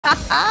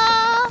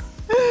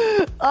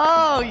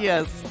Oh,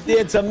 yes.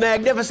 It's a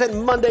magnificent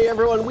Monday,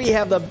 everyone. We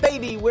have the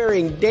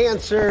baby-wearing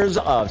dancers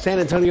of San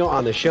Antonio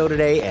on the show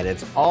today, and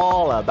it's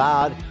all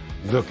about,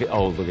 look at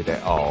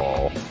that.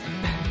 Oh,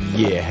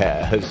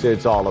 yes,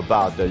 it's all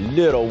about the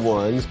little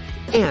ones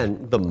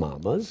and the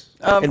mamas.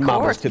 Of and course.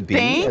 Mamas to be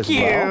Thank as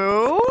you.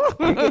 Well.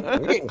 You're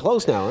getting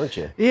close now, aren't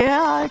you?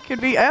 Yeah, it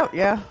could be. Oh,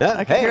 yeah.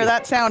 I can hear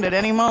that sound at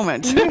any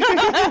moment.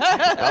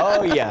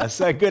 Oh, yes.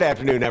 Good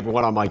afternoon,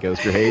 everyone. I'm Mike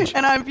Osterhage.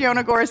 And I'm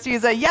Fiona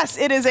Goristiza. Yes,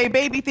 it is a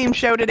baby-themed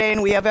show today,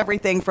 and we have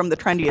everything from the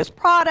trendiest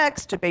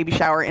products to baby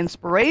shower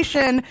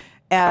inspiration.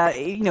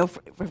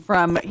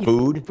 From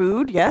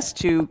food, yes,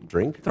 to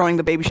drink, throwing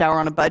the baby shower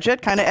on a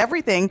budget, kind of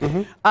everything.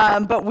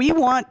 Mm-hmm. But we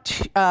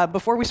want,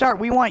 before we start,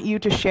 we want you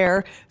to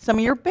share some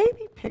of your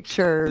baby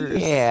pictures.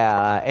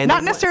 Yeah, and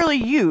not necessarily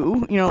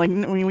you. You know, like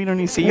we don't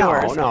need to see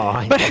yours. No,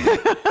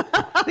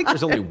 I think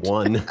there's only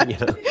one. You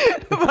know.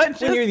 But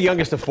when you're the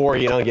youngest of four,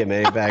 you don't get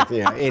many back.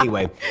 Yeah.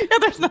 Anyway. Yeah,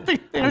 there's nothing.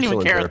 They don't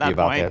even care at that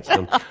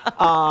point.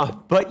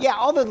 But yeah,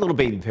 all the little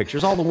baby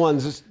pictures, all the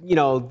ones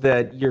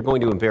that you're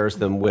going to embarrass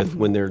them with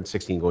when they're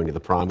 16 going to the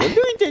prom. We're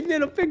doing that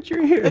little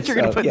picture here that you're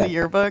going to put in the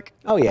yearbook.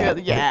 Oh yeah,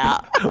 yeah.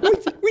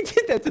 we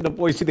did that to the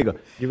boys too. They go,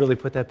 "You really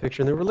put that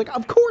picture in there?" We're like,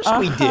 "Of course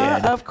we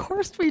did. Of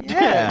course we did."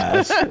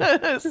 Yes.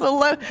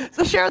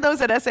 So share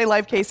those at SA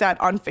Live KSAT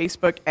on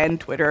Facebook and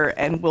Twitter,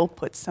 and we'll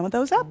put some of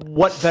those up.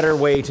 What better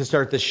way to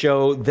start the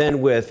show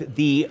than with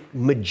the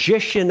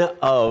magician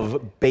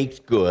of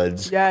baked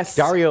goods? Yes.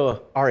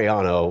 Dario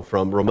Ariano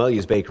from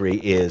Romelia's Bakery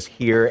is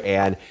here,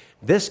 and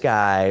this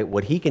guy,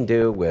 what he can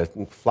do with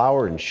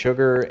flour and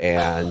sugar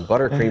and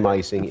buttercream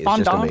icing is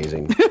just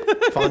amazing.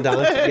 Fondant,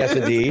 yes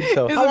indeed.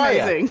 So it's how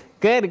amazing. Are you?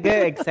 Good.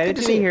 Excited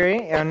to be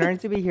here. Honored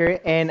to be here.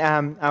 And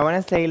I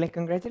want to say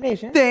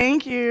congratulations.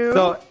 Thank you.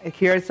 So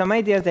here are some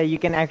ideas that you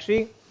can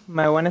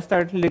might want to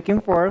start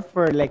looking for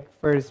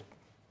first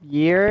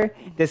year,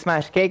 the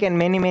smash cake, and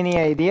many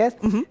ideas.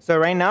 Mm-hmm. So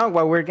right now,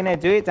 what we're going to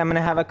do is I'm going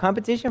to have a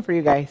competition for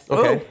you guys.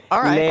 Okay.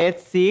 All right.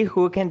 Let's see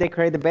who can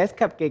decorate the best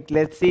cupcake.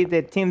 Let's see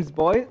the team's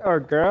boy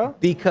or girl.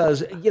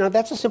 Because,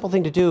 that's a simple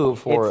thing to do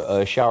for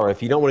a shower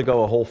if you don't want to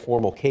go a whole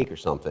formal cake or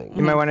something.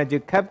 You might want to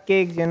do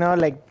cupcakes,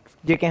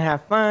 you can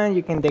have fun,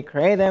 you can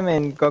decorate them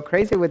and go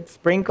crazy with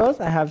sprinkles.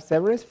 I have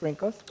several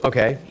sprinkles.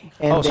 Okay.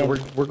 And so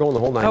we're going the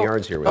whole 9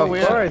 yards here. Of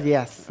course,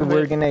 yes. So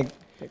we're going to...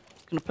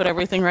 Gonna put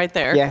everything right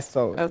there. Yes.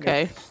 So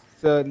okay.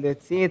 So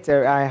let's see.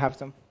 I have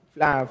some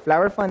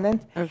flour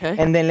fondant. Okay.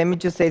 And then let me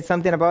just say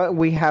something about.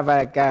 We have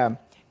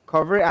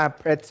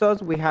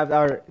pretzels. We have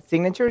our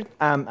signature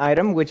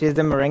item, which is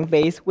the meringue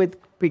base with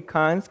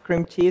pecans,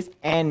 cream cheese,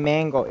 and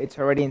mango. It's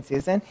already in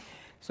season,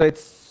 so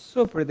it's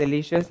super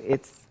delicious.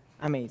 It's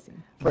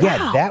amazing.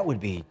 Yeah, that would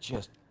be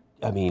just.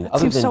 I mean, other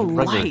seems than so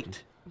regular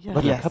light.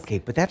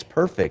 cupcake, but that's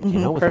perfect.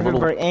 With perfect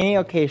for any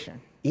occasion.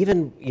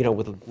 Even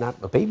with not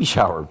a baby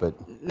shower, but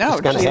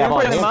no, just even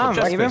for the mom.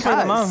 Just Even for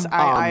the mom.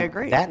 I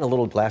agree. That and a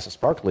little glass of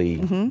sparkly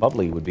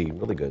bubbly would be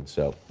really good.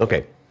 So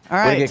okay, all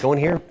right, we're gonna get going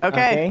here.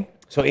 Okay.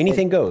 So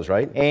anything goes,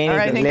 right?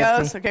 Anything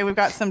goes. Okay, we've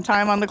got some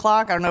time on the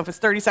clock. I don't know if it's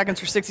 30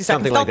 seconds or 60 seconds.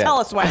 Something They'll like that. tell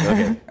us when.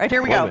 Okay. Right,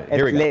 here we go.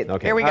 Here we go.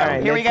 Okay. Here we go.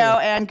 Right, here we go,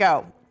 and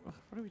go.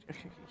 What are we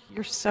doing?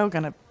 You're so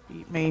gonna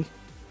beat me.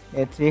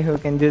 Let's see who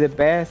can do the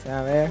best.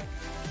 A ver.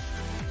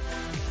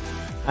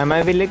 I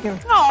might be looking.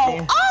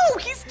 Oh,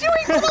 he's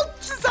doing little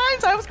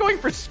designs. I was going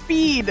for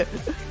speed.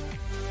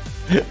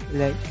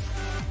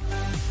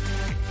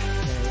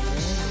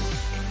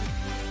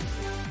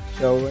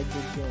 Show what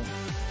you're doing.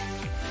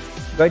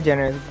 Go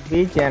generous.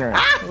 Be generous.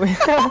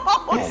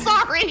 Oh,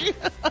 sorry.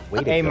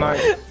 Hey, Mark.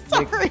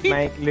 Sorry. Look,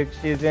 Mike, look,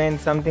 she's doing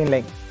something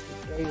like.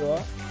 There you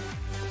go.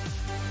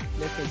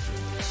 Look at you.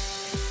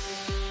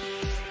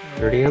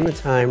 30 on the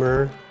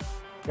timer.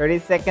 30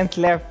 seconds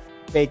left,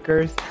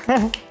 bakers.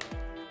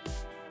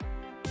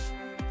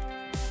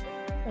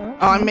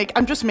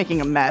 I'm just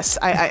making a mess.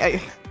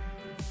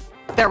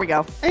 There we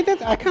go. Hey,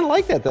 I kind of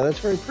like that though. That's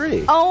very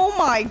pretty. Oh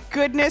my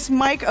goodness,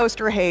 Mike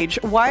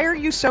Osterhage, why are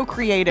you so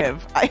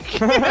creative? I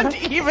can't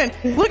even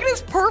look at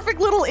his perfect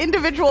little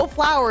individual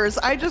flowers.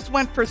 I just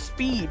went for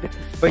speed.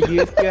 But you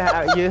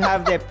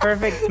have the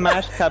perfect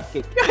smash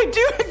cupcake. I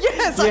do,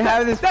 yes. You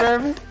have this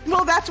perfect.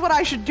 Well, that's what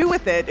I should do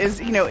with it.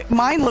 Is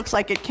mine looks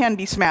like it can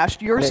be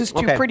smashed. Yours is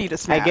too pretty to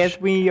smash. I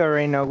guess we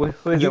already know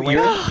who's the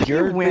winner.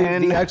 You're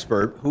win. the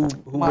expert. Who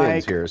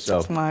wins here? So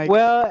it's Mike.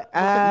 Well,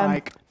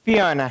 Mike.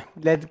 Fiona.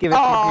 Let's give it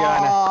to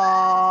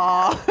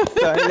Fiona.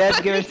 So let's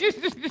give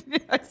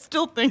it. I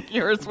still think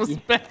yours was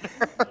better.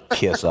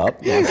 Kiss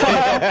up. No,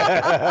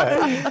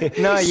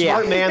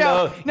 Smart man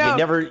though. No.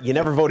 You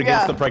never vote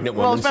against the pregnant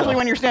woman. Well, especially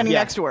when you're standing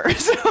next to her.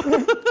 So.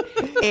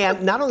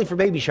 And not only for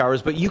baby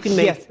showers, but you can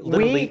make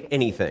literally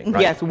anything.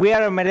 Right? Yes, we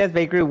are Romelia's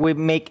Bakery. We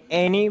make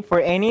for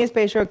any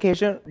special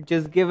occasion.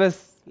 Just give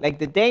us the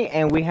day,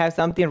 and we have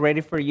something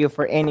ready for you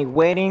for any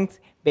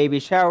weddings, baby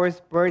showers,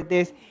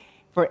 birthdays,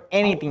 for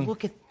anything.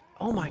 Look at.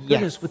 Oh my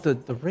goodness, with the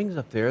rings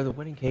up there, the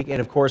wedding cake, and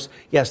of course,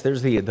 yes,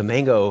 there's the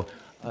mango.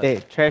 The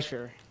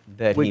treasure.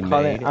 that we he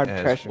call made it our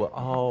as treasure. well.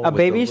 Oh, A with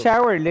baby the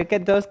shower. Look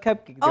at those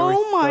cupcakes. They were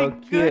Oh my so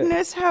cute.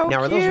 goodness, how Now,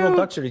 are cute. those real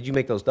ducks, or did you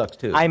make those ducks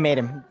too? I made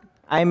them.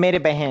 I made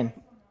it by hand.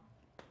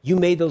 You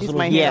made those He's little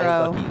my Yes.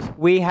 hero. duckies.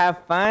 We have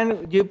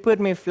fun. You put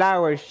me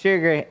flour,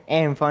 sugar,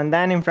 and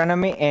fondant in front of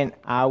me, and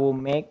I will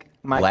make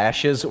my...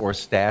 Lashes or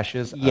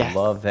stashes. Yes. I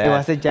love that. It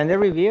was a gender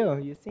review,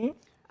 you see?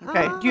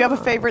 Okay. Do you have a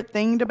favorite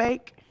thing to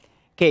bake?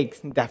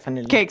 Cakes,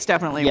 definitely. Cakes,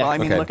 definitely. Yes. Well, I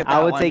mean, Okay. look at that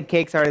I would one. say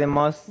cakes are the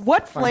most...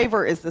 What fun.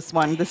 flavor is this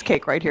one, this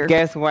cake right here?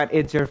 Guess what?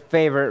 It's your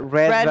favorite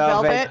red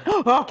velvet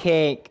velvet?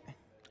 cake.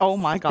 Oh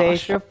my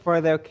gosh. Special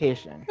for the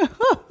occasion.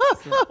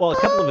 Well, a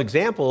couple of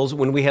examples.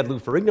 When we had Lou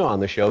Ferrigno on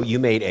the show, you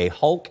made a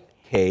Hulk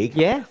cake.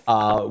 Yes.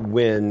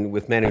 When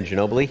with Manu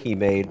Ginobili, he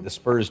made the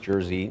Spurs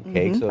jersey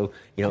cake. So,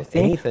 See?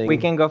 anything. We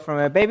can go from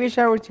a baby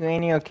shower to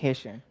any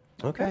occasion.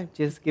 Okay.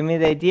 Just give me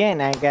the idea,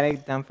 and I got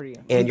it done for you.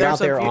 And you're out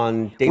There's a there few-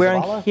 on Days We're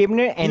of on Allah?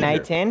 Hibner and Hibner.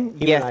 I-10.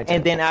 Hibner Yes, and I-10.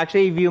 and then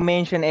actually, if you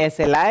mention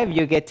SA Live,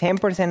 you get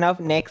 10% off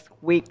next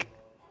week.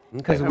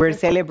 Because we're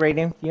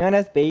celebrating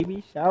Fiona's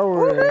baby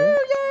shower. Woohoo!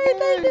 Yay,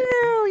 thank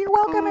you. You're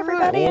welcome,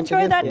 everybody. Once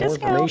Enjoy again, that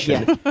for more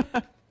discount.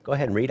 information, Go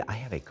ahead and read. I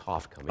have a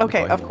cough coming. Okay,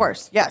 Go ahead of and-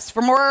 course. Yes.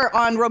 For more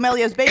on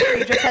Romelia's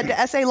Bakery, just head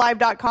to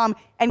salive.com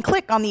and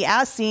click on the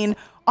As Seen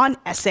on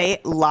SA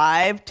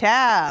Live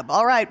tab.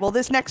 All right. Well,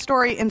 this next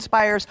story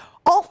inspires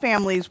all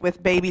families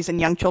with babies and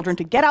young children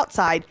to get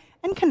outside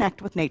and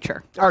connect with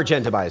nature. Our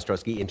Jen Tobias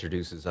Drusky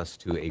introduces us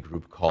to a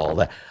group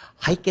called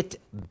Hike It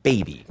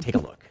Baby. Take a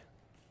look.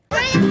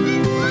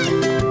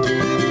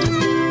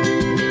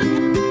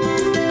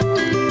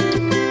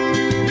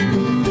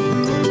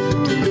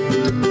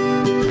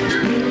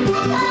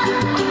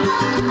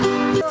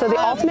 So the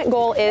ultimate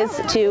goal is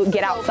to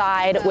get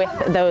outside with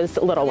those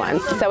little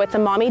ones. So it's a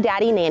mommy,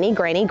 daddy, nanny,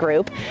 granny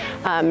group,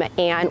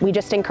 and we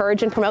just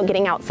encourage and promote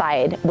getting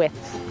outside with,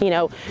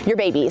 your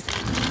babies.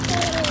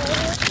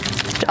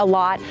 A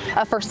lot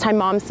of first-time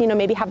moms,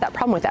 maybe have that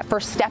problem with that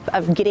first step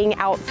of getting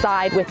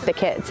outside with the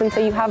kids. And so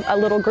you have a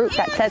little group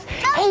that says,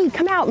 hey,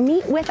 come out,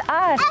 meet with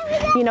us.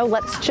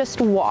 Let's just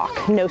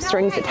walk, no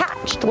strings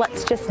attached.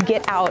 Let's just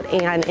get out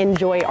and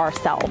enjoy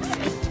ourselves.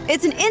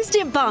 It's an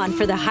instant bond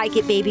for the Hike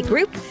It Baby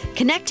group,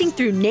 connecting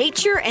through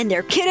nature and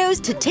their kiddos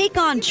to take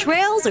on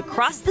trails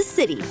across the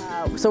city.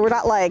 So we're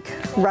not like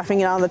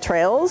roughing it on the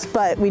trails,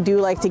 but we do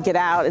like to get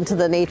out into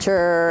the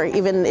nature,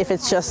 even if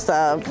it's just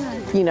a,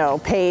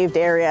 paved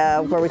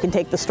area where we can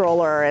take the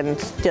stroller and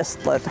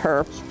just let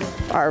our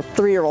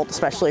 3-year-old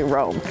especially,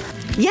 roam.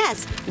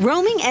 Yes,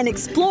 roaming and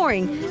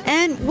exploring,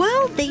 and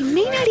well, they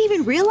may not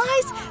even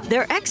realize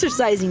they're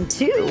exercising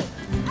too.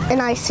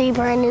 And I see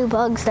brand new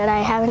bugs that I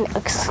haven't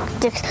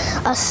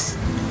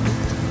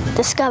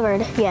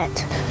discovered yet.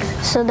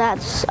 So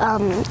that's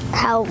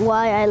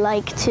why I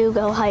like to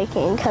go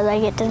hiking, because I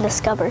get to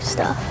discover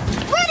stuff.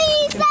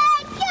 Ready, set,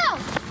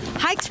 go!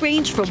 Hikes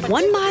range from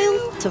 1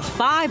 mile to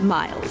 5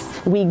 miles.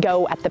 We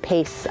go at the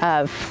pace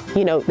of,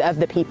 of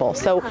the people.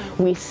 So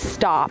we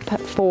stop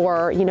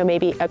for,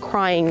 maybe a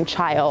crying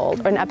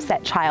child, or an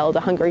upset child, a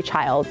hungry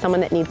child, someone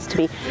that needs to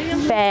be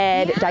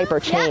fed, diaper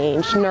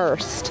changed,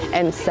 nursed.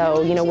 And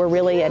so, we're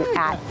really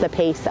at the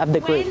pace of the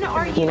group,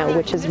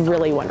 which is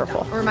really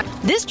wonderful.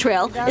 This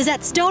trail is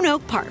at Stone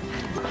Oak Park.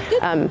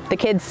 The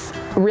kids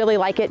really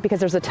like it because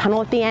there's a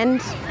tunnel at the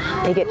end.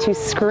 They get to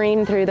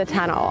scream through the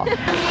tunnel.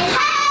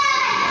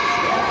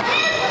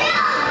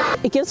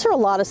 It gives her a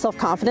lot of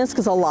self-confidence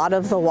because a lot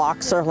of the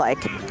walks are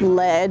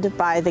led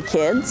by the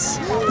kids.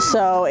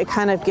 So it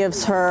kind of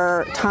gives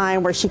her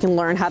time where she can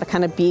learn how to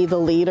kind of be the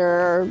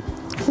leader.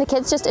 The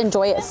kids just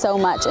enjoy it so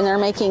much, and they're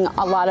making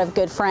a lot of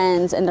good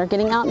friends, and they're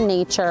getting out in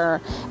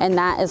nature, and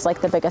that is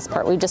the biggest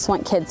part. We just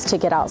want kids to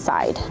get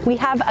outside. We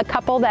have a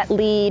couple that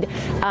lead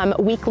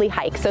weekly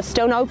hikes. So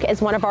Stone Oak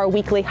is one of our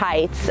weekly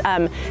hikes.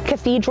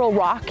 Cathedral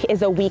Rock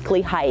is a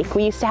weekly hike.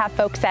 We used to have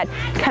folks at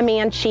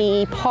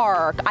Comanche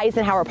Park,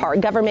 Eisenhower Park,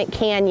 Government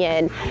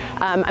Canyon.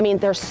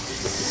 There's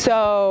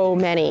so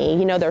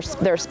many.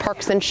 There's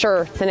parks in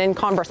Shirts and in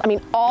Converse.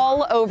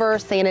 All over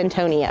San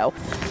Antonio.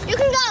 You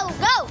can go,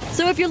 go!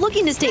 So if you're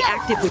looking to stay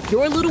active with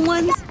your little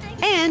ones,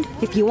 and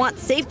if you want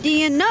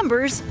safety in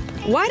numbers,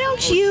 why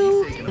don't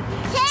you Take a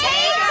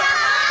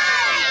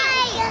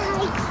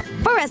hike!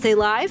 For SA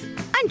Live,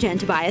 I'm Jen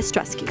Tobias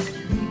Strusky.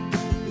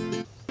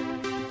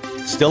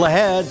 Still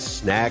ahead,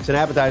 snacks and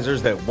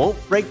appetizers that won't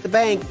break the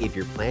bank if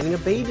you're planning a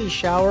baby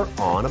shower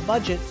on a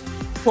budget.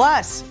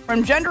 Plus,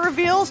 from gender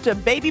reveals to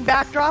baby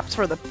backdrops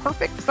for the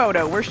perfect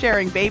photo, we're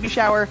sharing baby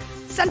shower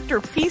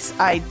centerpiece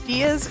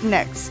ideas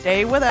next.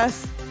 Stay with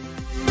us.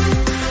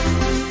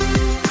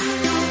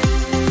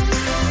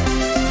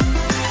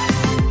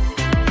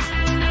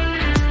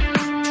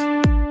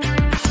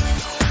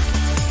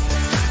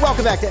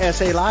 Welcome back to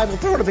SA Live. Well,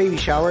 throwing a baby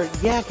shower,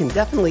 it can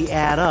definitely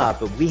add up,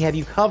 but we have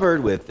you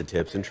covered with the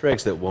tips and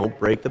tricks that won't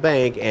break the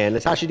bank. And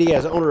Natasha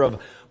Diaz, owner of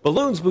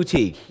Balloons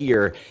Boutique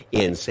here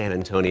in San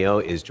Antonio,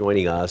 is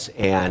joining us.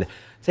 And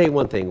Tell you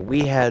one thing, we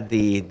had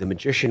the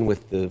magician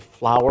with the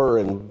flour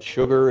and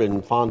sugar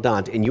and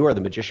fondant, and you are the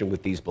magician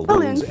with these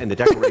balloons and the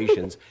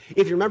decorations.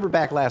 If you remember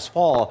back last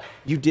fall,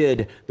 you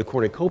did the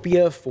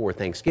cornucopia for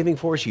Thanksgiving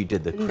for us, you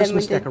did the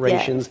Christmas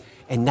decorations,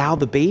 and now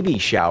the baby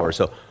shower.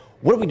 So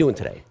what are we doing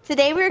today?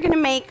 Today we're going to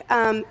make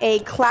a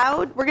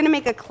cloud. We're going to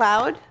make a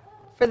cloud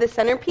for the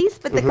centerpiece,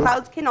 but the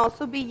clouds can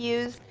also be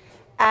used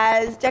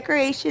as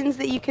decorations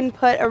that you can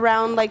put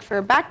around, like for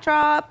a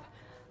backdrop.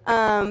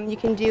 You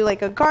can do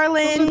like a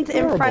garland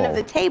in front of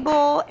the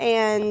table,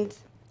 and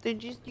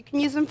you can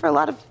use them for a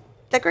lot of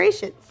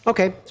decorations.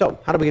 Okay, so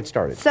how do we get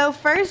started? So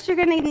first, you're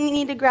going to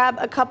need to grab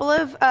a couple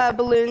of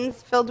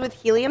balloons filled with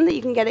helium that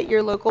you can get at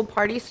your local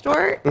party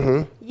store.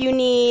 You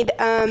need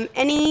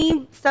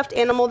any stuffed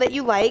animal that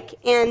you like,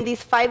 and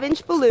these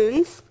 5-inch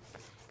balloons,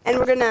 and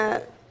we're going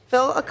to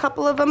fill a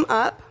couple of them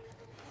up.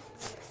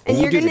 And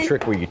you do the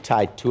trick where you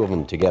tie 2 of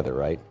them together,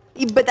 right?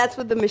 But that's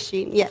with the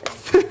machine, yes.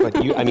 But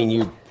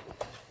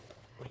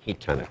he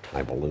kind of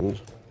tie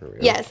balloons.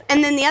 Yes,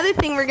 and then the other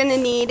thing we're going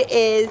to need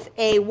is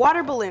a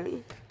water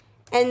balloon.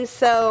 And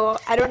so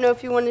I don't know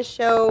if you want to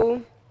show.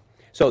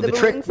 So the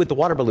trick with the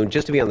water balloon,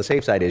 just to be on the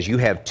safe side, is you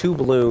have 2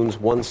 balloons,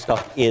 one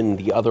stuffed in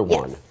the other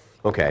one.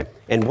 Okay.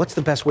 And what's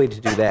the best way to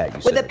do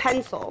that? With a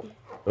pencil.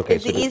 Okay.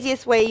 It's the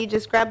easiest way. You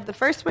just grab the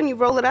first one, you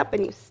roll it up,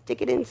 and you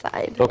stick it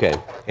inside. Okay.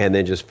 And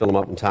then just fill them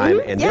up in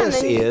time. And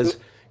this is,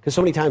 because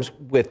so many times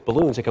with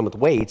balloons, they come with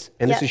weights,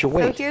 and this is your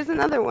weight. So here's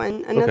another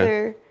one.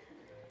 Another.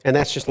 And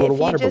that's just a little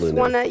water balloon.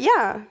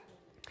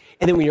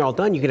 And then when you're all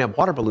done, you can have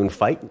water balloon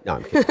fight. No,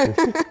 I'm kidding.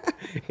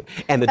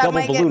 And the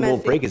double balloon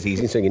won't break as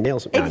easy, so you can nail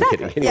some. No, I'm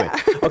kidding. Anyway,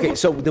 okay.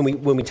 So then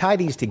when we tie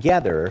these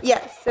together.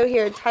 Yes. So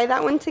here, tie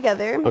that one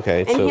together.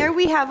 Okay. And here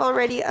we have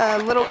already a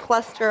little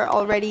cluster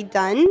already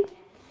done,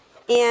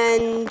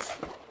 and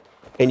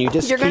you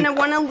just you're gonna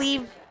want to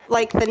leave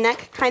like the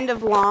neck kind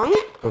of long.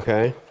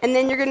 Okay. And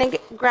then you're gonna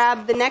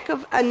grab the neck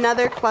of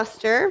another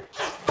cluster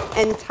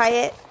and tie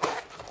it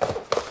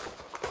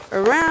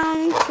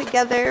around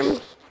together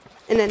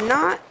in a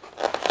knot.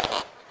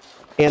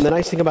 And the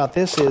nice thing about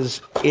this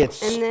is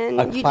it's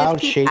a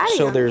cloud shape,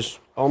 so there's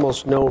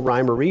almost no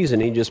rhyme or reason.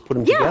 You just put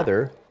them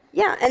together.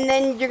 Yeah, and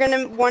then you're going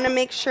to want to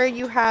make sure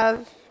you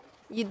have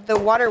the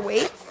water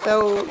weight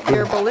so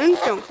your balloons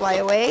don't fly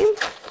away.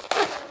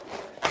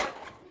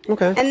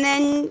 Okay. And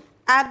then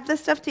add the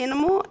stuffed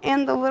animal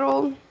and the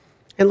little...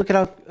 And look at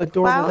how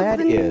adorable that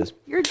is.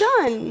 You're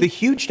done. The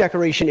huge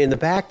decoration in the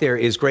back there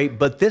is great,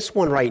 but this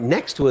one right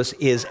next to us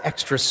is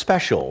extra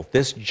special.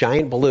 This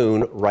giant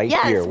balloon right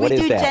here. What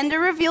is that? Yes, we do gender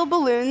reveal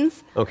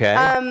balloons. Okay.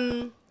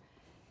 And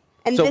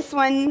this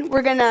one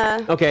we're going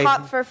to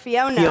pop for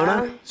Fiona.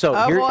 Fiona? So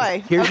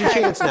here's your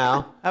chance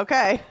now.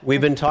 Okay. We've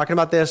been talking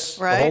about this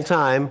the whole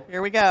time.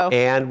 Here we go.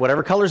 And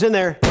whatever color's in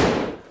there.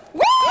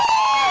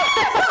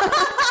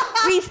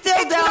 We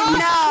still don't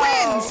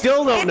know.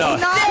 Still don't know.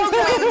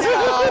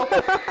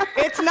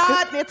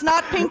 It's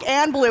not pink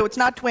and blue. It's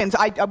not twins.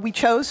 We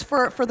chose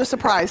for the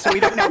surprise, so we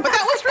don't know. But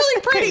that was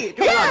really pretty.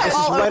 This is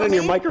right on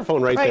your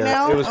microphone right there.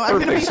 Now, it was perfect.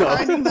 I'm going to be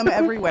finding them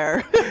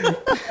everywhere.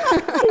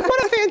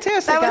 What a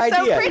fantastic idea.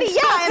 That was so pretty.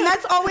 Yeah, and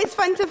that's always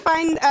fun to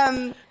find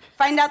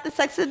out the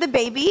sex of the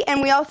baby.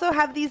 And we also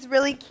have these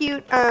really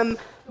cute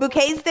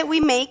bouquets that we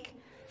make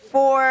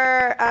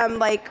for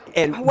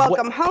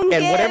welcome home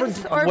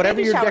gifts or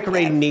whatever your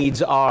decorating gifts.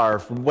 needs are,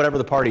 for whatever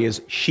the party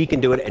is, she can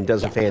do it and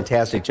does a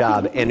fantastic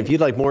job. And if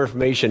you'd like more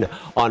information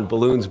on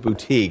Balloons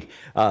Boutique,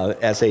 go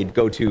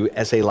to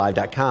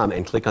SALive.com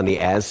and click on the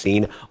As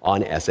Seen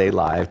on SA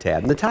Live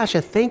tab.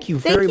 Natasha, thank you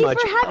very much.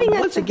 Thank you for having us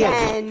once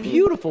again.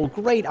 Beautiful,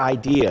 great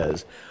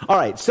ideas. All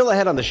right, still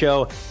ahead on the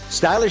show,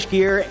 stylish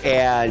gear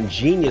and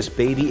genius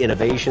baby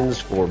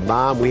innovations for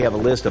mom. We have a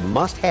list of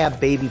must-have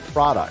baby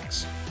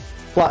products.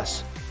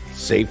 Plus,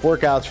 safe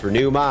workouts for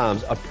new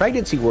moms, a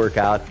pregnancy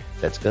workout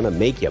that's going to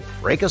make you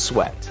break a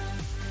sweat.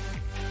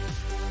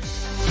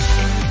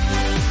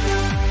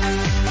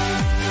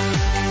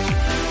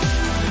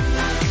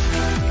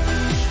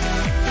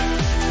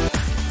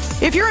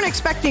 If you're an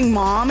expecting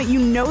mom, you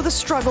know the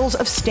struggles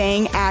of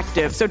staying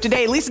active. So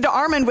today, Lisa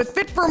DeArmond with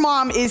Fit for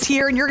Mom is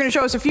here, and you're going to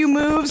show us a few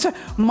moves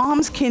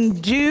moms can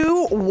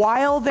do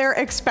while they're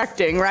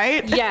expecting,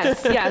 right?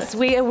 Yes,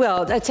 we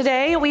will.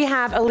 Today, we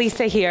have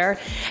Elisa here,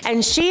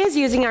 and she is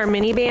using our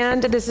mini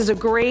band. This is a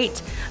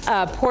great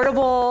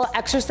portable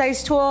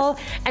exercise tool,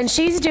 and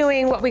she's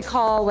doing what we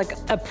call like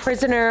a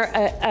prisoner,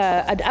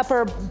 an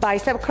upper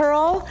bicep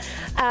curl.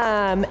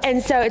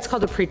 And so it's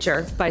called a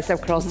preacher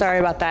bicep curl. Sorry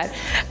about that.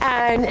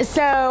 And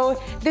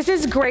so this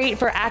is great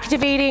for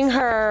activating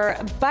her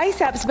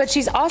biceps, but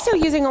she's also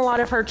using a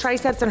lot of her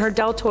triceps and her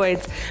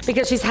deltoids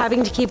because she's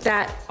having to keep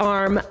that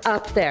arm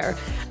up there.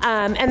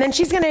 And then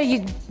she's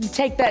gonna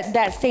take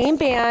that same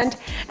band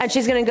and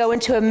she's gonna go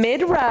into a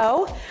mid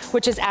row,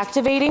 which is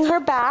activating her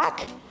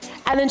back.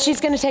 and then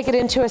she's gonna take it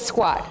into a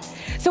squat.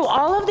 So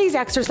all of these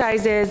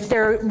exercises,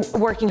 they're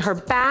working her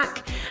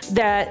back,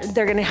 that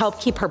they're gonna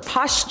help keep her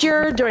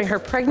posture during her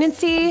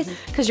pregnancy,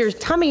 because your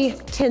tummy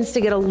tends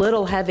to get a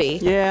little heavy.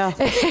 Yeah.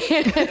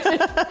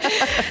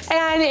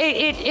 And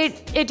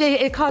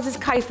it causes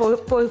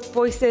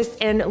kyphosis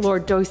and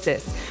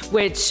lordosis,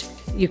 which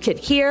you could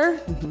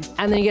hear,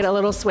 and then you get a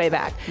little sway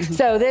back.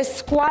 So this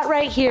squat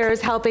right here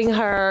is helping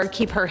her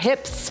keep her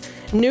hips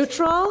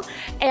neutral,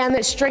 and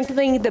that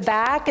strengthening the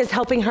back is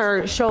helping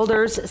her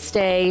shoulders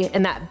stay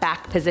in that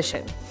back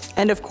position.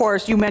 And of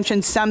course, you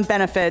mentioned some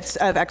benefits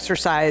of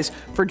exercise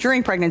for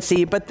during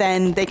pregnancy, but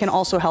then they can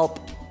also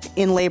help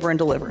in labor and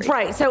delivery.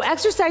 Right, so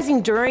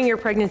exercising during your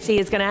pregnancy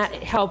is gonna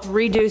help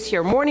reduce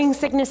your morning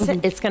sickness.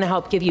 It's gonna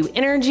help give you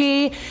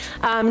energy.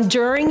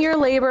 During your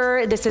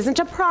labor, this isn't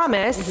a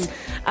promise,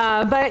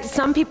 but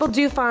some people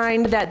do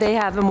find that they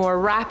have a more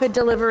rapid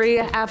delivery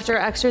after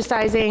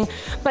exercising,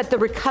 but the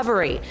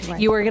recovery,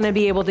 you are gonna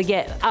be able to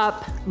get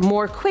up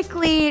more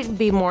quickly,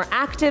 be more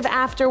active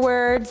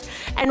afterwards.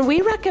 And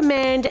we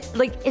recommend,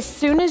 like, as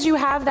soon as you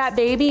have that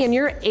baby and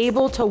you're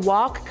able to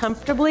walk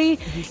comfortably,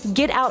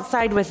 get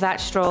outside with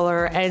that stroller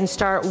and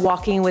start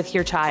walking with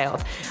your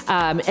child.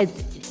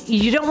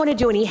 You don't want to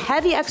do any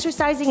heavy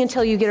exercising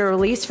until you get a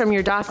release from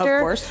your doctor.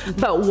 Of course.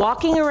 But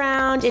walking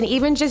around and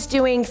even just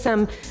doing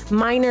some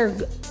minor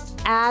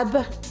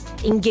ab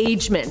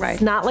engagements,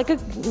 not like a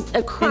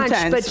crunch,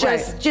 Intense, but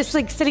just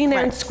like sitting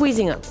there and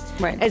squeezing them.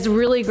 It's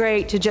really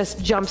great to just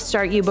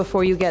jumpstart you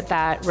before you get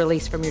that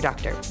release from your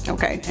doctor.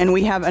 Okay, and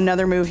we have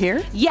another move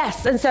here?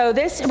 Yes, and so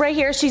this right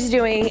here, she's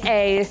doing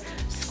a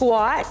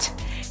squat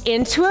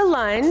into a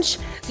lunge.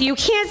 You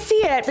can't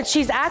see it, but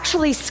she's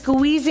actually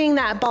squeezing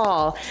that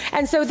ball.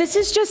 And so this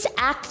is just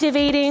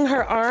activating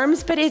her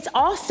arms, but it's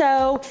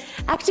also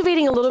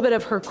activating a little bit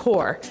of her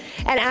core.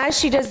 And as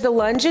she does the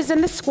lunges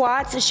and the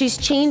squats, she's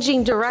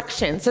changing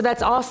direction. So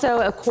that's also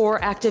a core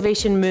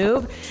activation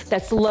move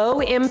that's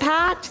low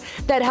impact,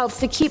 that helps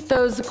to keep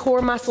those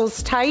core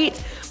muscles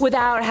tight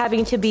without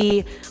having to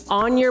be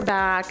on your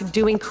back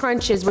doing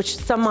crunches, which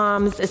some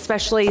moms,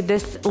 especially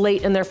this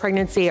late in their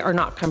pregnancy, are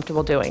not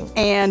comfortable doing.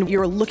 And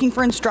you're looking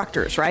for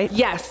instructors, right?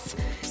 Yes.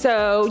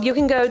 So you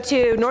can go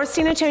to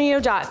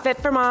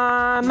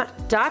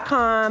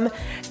northsanantonio.fitformom.com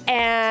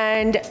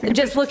and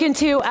just look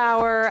into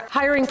our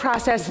hiring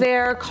process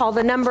there. Call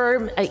the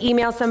number,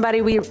 email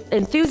somebody. We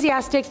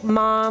enthusiastic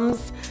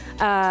moms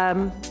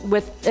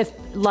with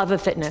love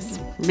of fitness.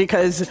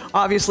 Because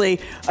obviously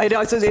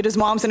it is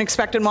moms and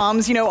expectant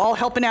moms, you know, all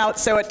helping out.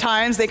 So at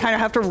times they kind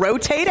of have to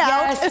rotate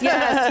out.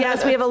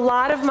 Yes. We have a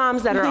lot of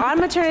moms that are on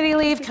maternity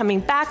leave, coming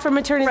back from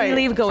maternity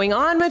leave, going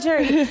on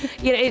maternity.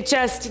 You know, it's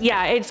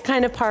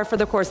kind of par for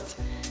the course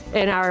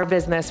in our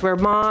business. We're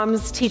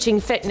moms teaching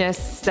fitness,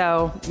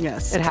 so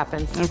yes, it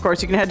happens. And of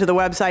course, you can head to the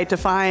website to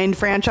find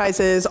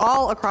franchises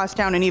all across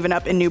town and even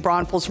up in New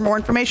Braunfels. For more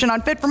information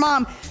on Fit for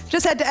Mom,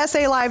 just head to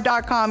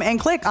SALive.com and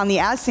click on the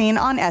As Seen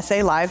on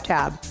SA Live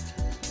tab.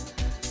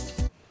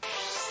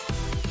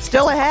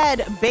 Still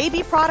ahead,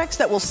 baby products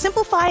that will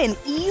simplify and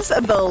ease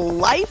the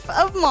life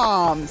of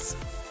moms.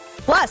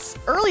 Plus,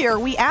 earlier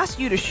we asked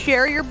you to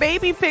share your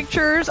baby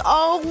pictures.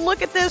 Oh,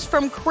 look at this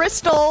from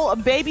Crystal.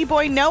 Baby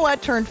boy Noah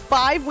turned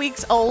 5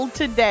 weeks old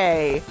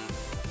today.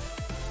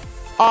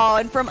 Oh,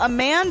 and from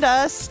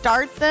Amanda,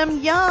 start them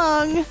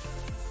young.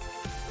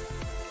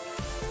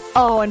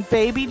 Oh, and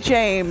baby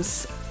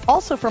James,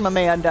 also from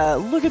Amanda.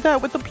 Look at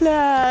that with the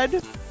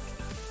plaid.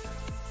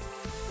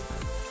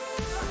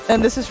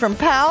 And this is from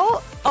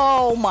Pal.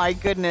 Oh my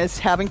goodness,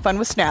 having fun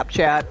with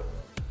Snapchat.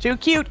 Too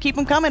cute. Keep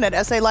them coming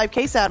at SA Live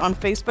KSAT on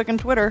Facebook and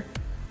Twitter.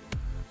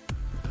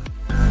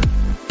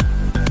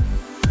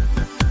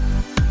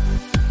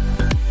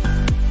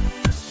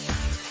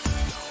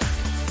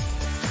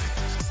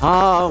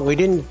 Oh, we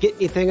didn't get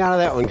anything out of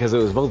that one because it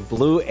was both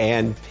blue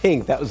and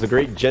pink. That was the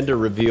great gender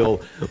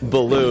reveal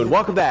balloon.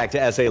 Welcome back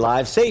to SA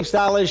Live. Safe,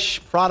 stylish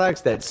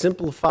products that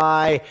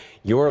simplify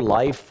your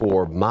life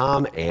for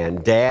mom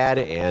and dad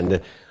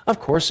and, of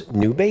course,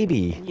 new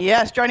baby.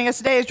 Yes, joining us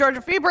today is Georgia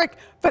Fiebrick,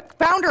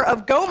 founder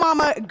of Go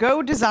Mama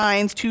Go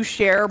Designs, to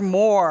share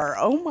more.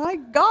 Oh my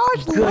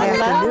gosh, look at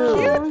how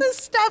cute this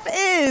stuff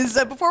is.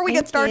 Before we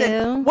get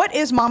started, what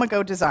is Mama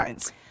Go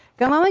Designs?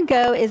 Go Mama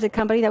Go is a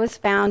company that was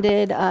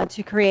founded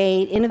to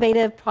create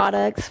innovative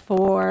products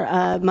for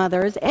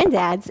mothers and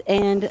dads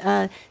and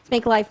to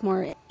make life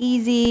more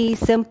easy,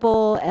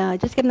 simple,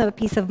 just give them a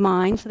peace of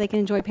mind so they can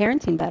enjoy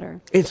parenting better.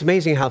 It's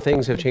amazing how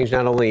things have changed,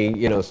 not only,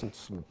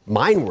 since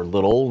mine were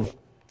little,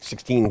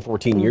 16,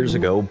 14 years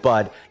ago,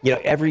 but,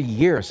 every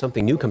year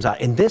something new comes out.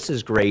 And this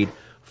is great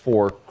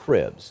for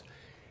cribs.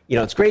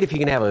 It's great if you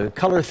can have a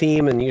color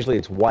theme, and usually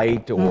it's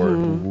white or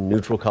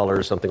neutral color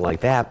or something like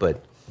that,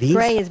 but these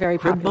gray is very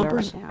popular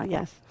bumpers? right now,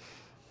 yes.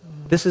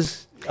 This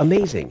is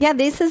amazing. Yeah,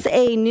 this is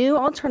a new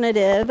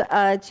alternative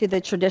to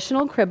the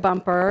traditional crib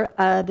bumper.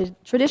 The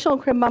traditional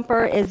crib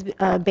bumper is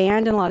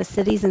banned in a lot of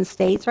cities and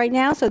states right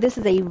now, so this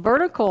is a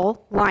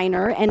vertical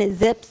liner, and it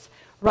zips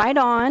right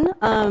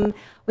on.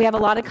 We have a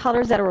lot of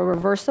colors that are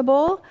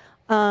reversible.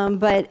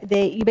 But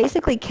you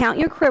basically count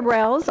your crib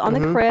rails on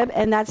the crib,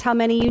 and that's how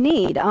many you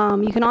need.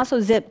 You can also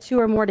zip 2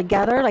 or more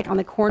together, like on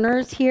the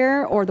corners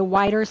here, or the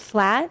wider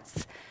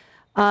slats.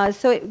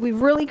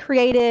 We've really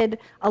created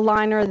a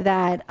liner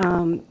that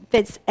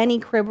fits any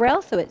crib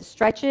rail, so it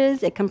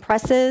stretches, it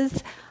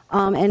compresses,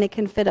 and it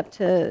can fit up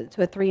to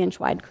a 3-inch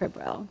wide crib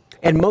rail.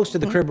 And most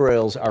of the crib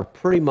rails are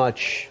pretty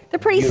much They're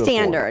pretty uniform.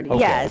 standard,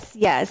 Okay.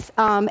 yes.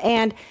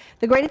 And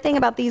the great thing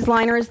about these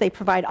liners, they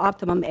provide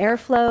optimum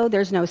airflow.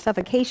 There's no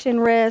suffocation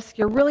risk.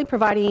 You're really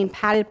providing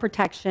padded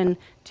protection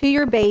to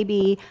your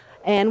baby.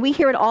 And we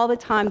hear it all the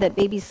time that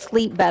babies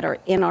sleep better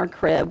in our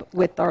crib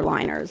with our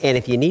liners. And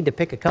if you need to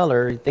pick a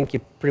color, you think you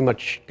pretty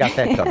much got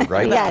that covered,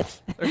 right?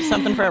 Yes. There's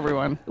something for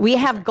everyone. We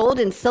have gold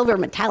and silver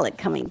metallic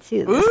coming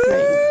too this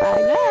spring.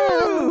 I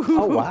know.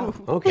 Oh, wow.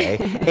 Okay.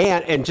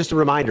 And just a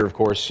reminder, of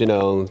course,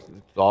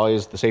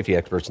 always the safety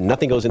experts,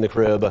 nothing goes in the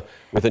crib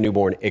with a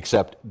newborn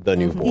except the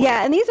newborn.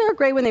 Yeah, and these are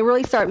great when they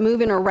really start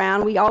moving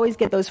around. We always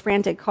get those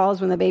frantic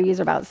calls when the babies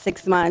are about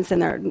 6 months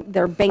and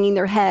they're banging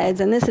their heads,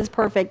 and this is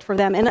perfect for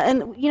them.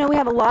 And we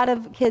have a lot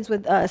of kids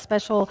with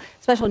special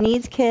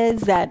needs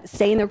kids that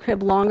stay in their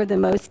crib longer than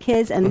most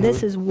kids, and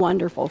this is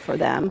wonderful for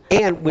them.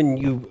 And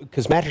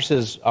because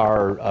mattresses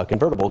are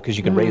convertible, because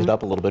you can raise it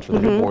up a little bit for the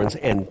newborns,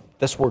 and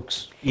this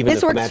works even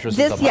if the mattress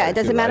is up higher, it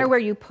doesn't matter where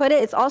you put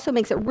it. It also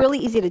makes it really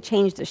easy to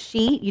change the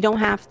sheet. You don't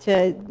have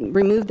to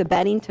remove the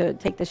bedding to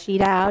take the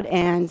sheet out,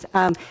 and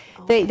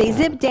they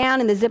zip down,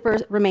 and the zipper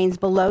remains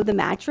below the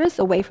mattress,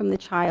 away from the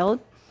child.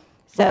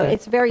 So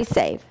it's very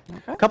safe.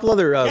 A couple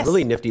other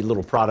really nifty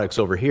little products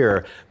over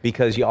here,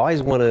 because you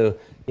always want to,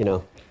 you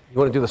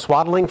want to do the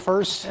swaddling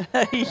first?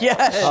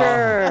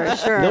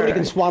 Sure. Nobody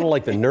can swaddle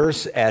like the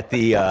nurse at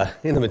the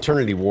in the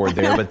maternity ward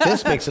there, but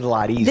this makes it a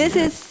lot easier. This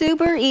is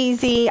super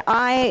easy.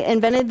 I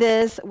invented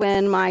this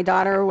when my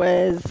daughter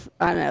was,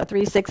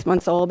 3-6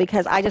 months old,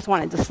 because I just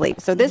wanted to sleep.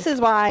 So this is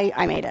why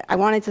I made it. I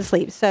wanted to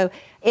sleep. So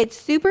it's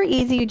super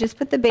easy. You just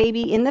put the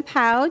baby in the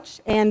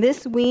pouch, and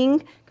this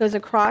wing goes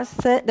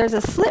across it. There's a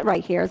slit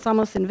right here. It's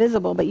almost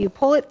invisible, but you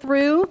pull it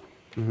through.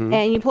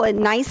 And you pull it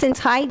nice and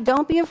tight.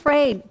 Don't be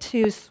afraid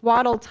to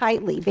swaddle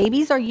tightly.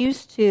 Babies are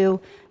used to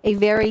a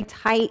very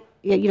tight,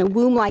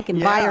 womb-like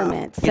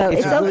environment. So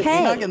it's okay.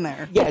 Snug in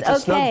there. Yeah, it's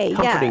okay. a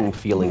snug, comforting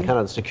feeling, kind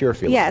of secure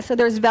feeling. Yeah, so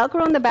there's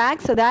Velcro on the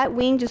back, so that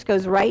wing just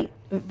goes right,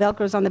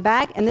 Velcro's on the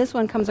back, and this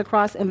one comes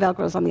across and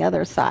Velcro's on the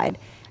other side.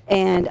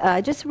 And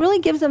just really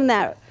gives them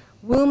that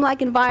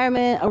womb-like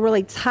environment, a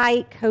really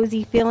tight,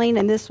 cozy feeling,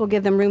 and this will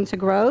give them room to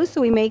grow. So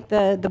we make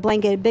the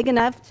blanket big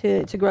enough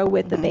to grow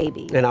with the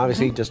baby. And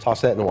obviously, just toss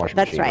that in the washing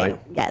That's machine, right.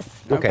 right? Yes.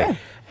 Okay.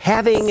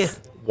 Having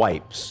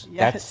wipes.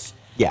 Yes.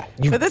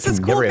 You But this is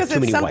can cool never have because too it's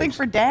many something wipes.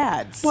 for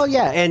dads. Well,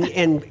 yeah,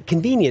 and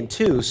convenient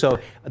too. So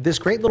this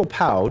great little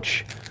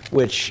pouch,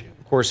 which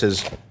of course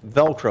is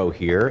Velcro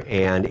here,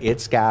 and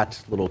it's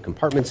got little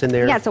compartments in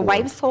there. Yeah, it's a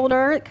wipes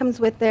holder. It comes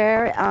with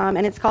there,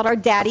 and it's called our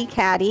Daddy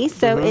Caddy.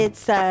 So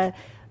it's a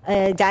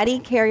daddy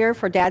carrier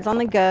for dads on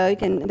the go.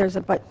 There's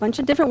a bunch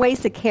of different ways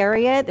to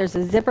carry it. There's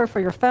a zipper for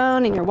your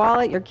phone and your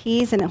wallet, your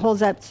keys, and it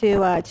holds up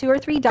to 2 or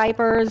 3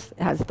 diapers.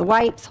 It has the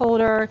wipes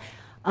holder,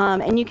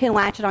 and you can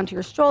latch it onto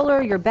your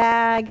stroller, your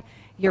bag,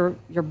 your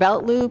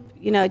belt loop.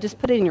 Just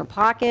put it in your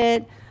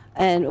pocket.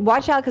 And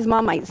watch out, because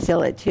mom might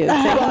steal it too. So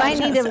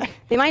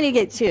they might need to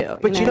get 2.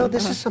 But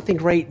this is something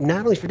great, not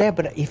only for dad,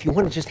 but if you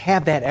want to just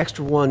have that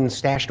extra one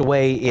stashed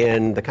away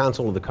in the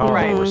console of the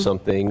car or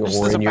something, Just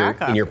or as a in your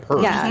backup.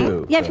 purse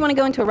too. Yeah, if you want to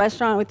go into a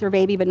restaurant with your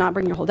baby but not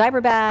bring your whole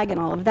diaper bag and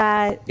all of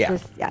that. Yeah.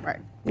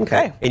 Right.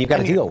 Okay. And you've got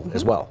a deal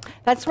as well.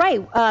 That's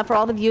right. For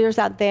all the viewers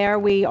out there,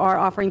 we are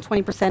offering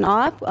 20%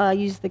 off.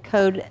 Use the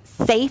code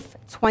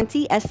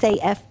SAFE20,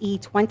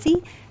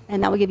 SAFE20,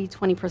 and that will give you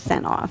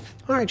 20% off.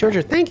 All right,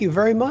 Georgia, thank you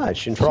very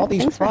much. And for all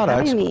these Thanks for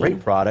products, having me. great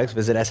products,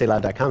 visit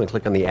SALive.com and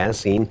click on the As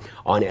Seen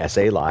on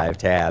SA Live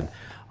tab.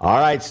 All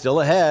right,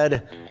 still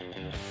ahead.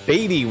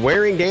 Baby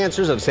wearing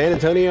dancers of San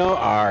Antonio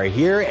are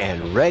here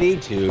and ready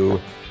to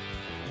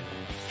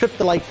trip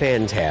the like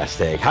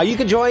fantastic. How you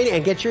can join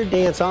and get your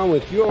dance on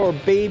with your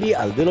baby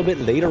a little bit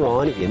later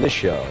on in the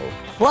show.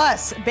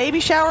 Plus, baby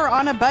shower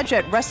on a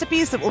budget,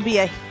 recipes that will be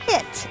a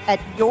hit at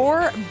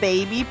your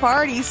baby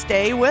party.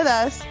 Stay with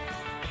us.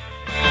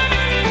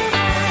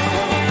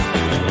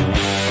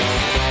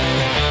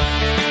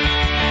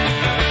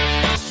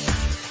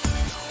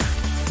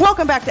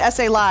 Welcome back to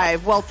SA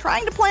Live. Well,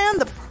 trying to plan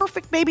the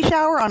perfect baby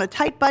shower on a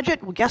tight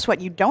budget? Well, guess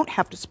what? You don't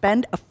have to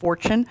spend a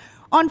fortune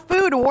on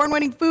food.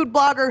 Award-winning food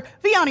blogger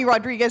Fiona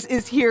Rodriguez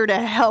is here to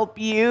help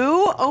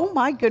you. Oh,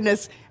 my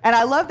goodness. And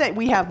I love that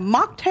we have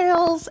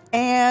mocktails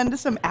and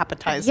some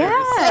appetizers.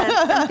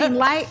 Yes, something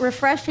light,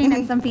 refreshing,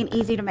 and something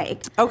easy to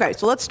make. Okay,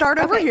 so let's start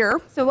over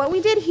here. So what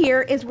we did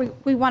here is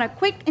we want a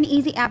quick and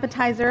easy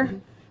appetizer,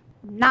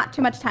 not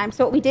too much time.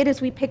 So what we did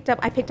is I picked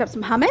up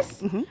some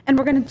hummus, and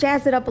we're going to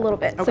jazz it up a little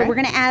bit. Okay. So we're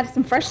going to add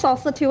some fresh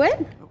salsa to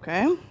it.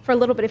 Okay. For a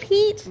little bit of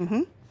heat.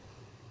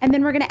 And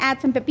then we're going to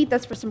add some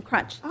pepitas for some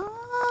crunch.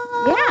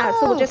 Yeah,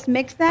 so we'll just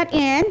mix that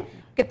in,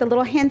 get the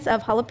little hints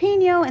of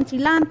jalapeno and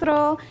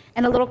cilantro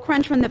and a little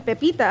crunch from the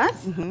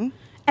pepitas.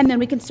 And then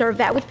we can serve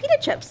that with pita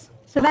chips.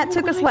 So that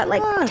took us, what,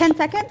 like 10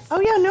 seconds?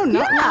 Oh, yeah, no,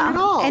 not at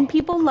all. And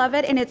people love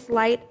it, and it's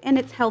light, and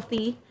it's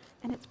healthy,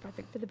 and it's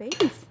perfect for the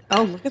babies.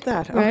 Oh, look at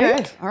that. Right?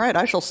 Okay. All right,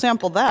 I shall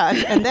sample that.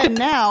 And then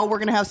now we're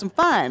going to have some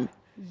fun.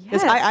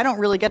 Because I don't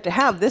really get to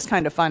have this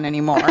kind of fun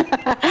anymore. So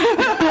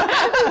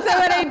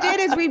what I did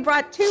is we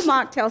brought 2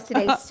 mocktails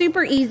today.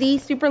 Super easy,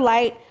 super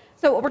light.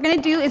 So what we're going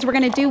to do is we're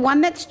going to do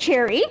one that's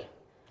cherry.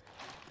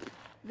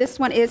 This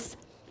one is,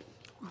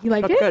 you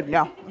like That's it? good,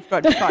 yeah.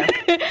 That's good. Sorry.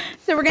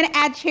 So we're going to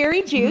add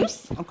cherry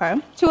juice Okay.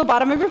 to the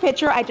bottom of your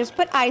pitcher. I just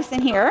put ice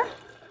in here.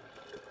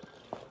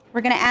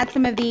 We're going to add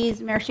some of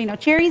these maraschino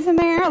cherries in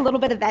there, a little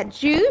bit of that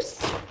juice.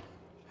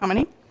 How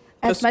many?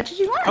 As much as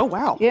you want. Oh,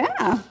 wow. Yeah.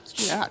 Let's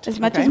do that. As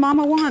much as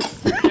Mama wants.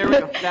 There we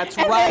go. That's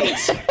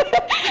right.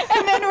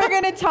 And then we're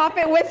going to top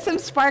it with some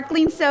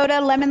sparkling soda,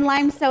 lemon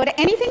lime soda,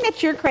 anything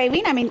that you're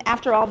craving. I mean,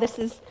 after all, this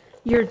is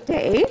your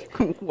day.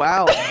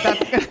 Wow.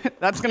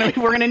 That's going to be,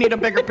 we're going to need a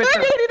bigger pitcher.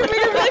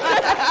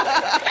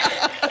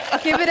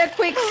 Give it a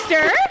quick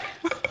stir.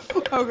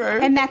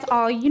 Okay. And that's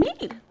all you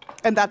need.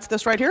 And that's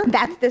this right here?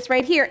 That's this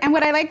right here. And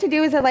what I like to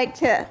do is I like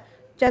to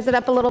jazz it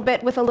up a little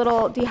bit with a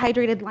little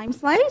dehydrated lime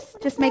slice.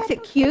 Just makes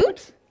it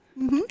cute.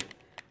 Mm-hmm.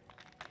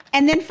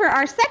 And then for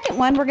our second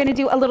one, we're going to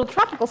do a little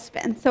tropical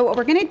spin. So what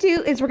we're going to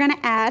do is we're going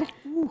to add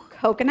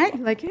coconut.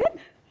 You like it?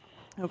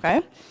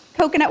 Okay.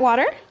 Coconut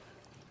water.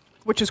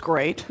 Which is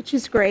great. Which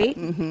is great.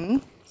 Mm-hmm.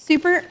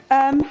 Super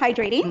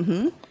hydrating.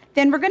 Mm-hmm.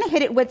 Then we're going to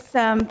hit it with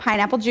some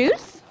pineapple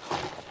juice.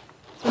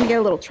 So we get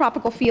a little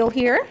tropical feel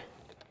here.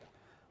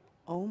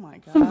 Oh, my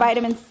God. Some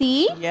vitamin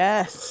C.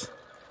 Yes.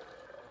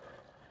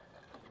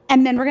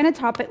 And then we're going to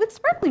top it with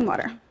sparkling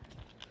water.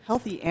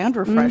 Healthy and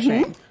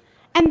refreshing. Mm-hmm.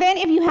 And then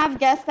if you have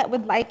guests that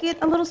would like it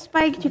a little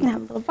spiked, you can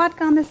have a little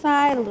vodka on the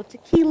side, a little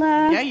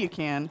tequila. Yeah, you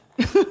can.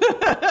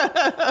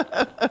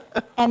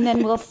 And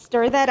then we'll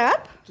stir that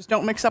up. Just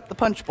don't mix up the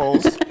punch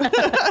bowls. And,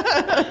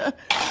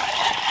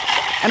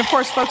 of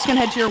course, folks can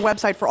head to your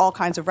website for all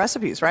kinds of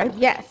recipes, right?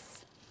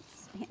 Yes.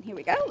 And here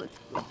we go. Let's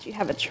let you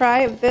have a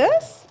try of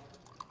this.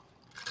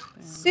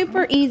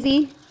 Super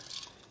easy,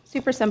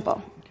 super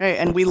simple. Okay,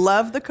 and we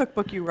love the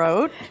cookbook you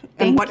wrote.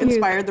 Thank and what you.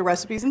 inspired the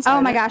recipes inside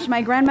Oh my it. gosh,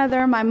 my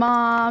grandmother, my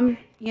mom,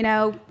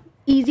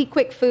 easy,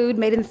 quick food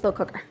made in the slow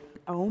cooker.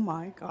 Oh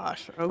my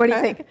gosh. Okay. What do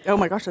you think? Oh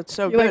my gosh, that's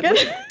so You good. like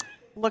it?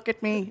 Look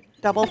at me,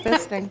 double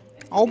fisting.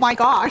 Oh my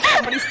gosh,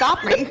 somebody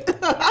stop me.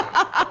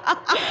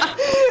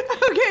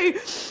 Okay,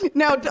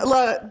 now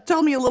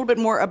tell me a little bit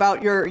more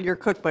about your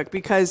cookbook,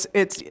 because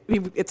it's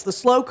the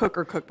slow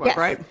cooker cookbook, Yes.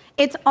 right?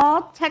 It's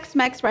all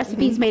Tex-Mex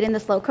recipes made in the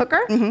slow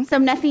cooker. So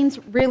nothing's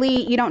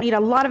really, you don't need a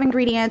lot of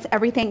ingredients.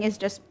 Everything is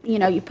just,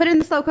 you put it in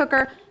the slow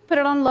cooker, put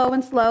it on low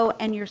and slow,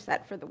 and you're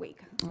set for the week.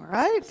 All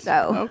right.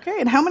 So okay,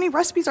 and how many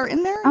recipes are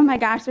in there? Oh my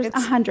gosh, there's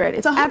 100.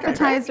 It's 100,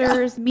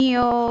 appetizers,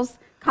 meals,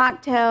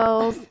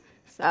 cocktails.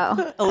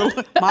 So a little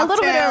bit of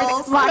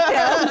everything.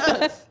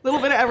 Mocktails. A little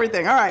bit of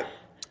everything. All right.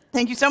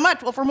 Thank you so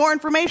much. Well, for more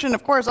information,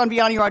 of course, on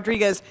Vianney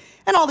Rodriguez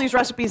and all these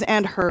recipes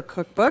and her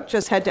cookbook,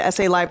 just head to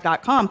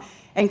SALive.com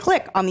and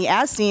click on the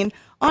As Seen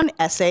on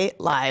SA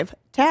Live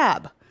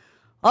tab.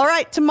 All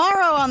right,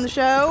 tomorrow on the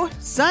show,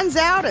 sun's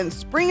out and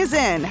spring is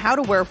in. How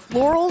to wear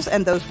florals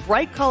and those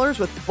bright colors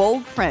with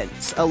bold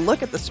prints. A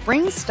look at the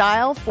spring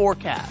style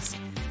forecast.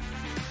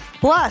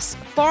 Plus,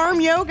 farm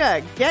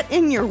yoga. Get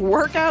in your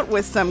workout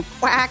with some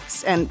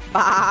quacks and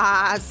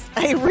bahs.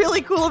 A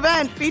really cool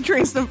event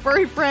featuring some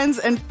furry friends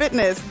and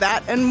fitness.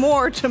 That and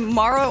more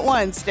tomorrow at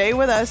 1. Stay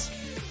with us.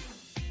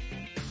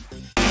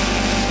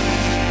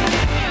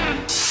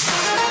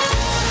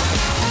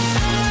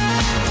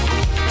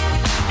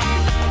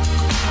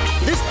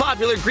 This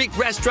popular Greek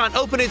restaurant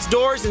opened its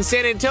doors in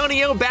San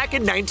Antonio back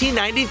in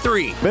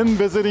 1993. Been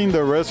visiting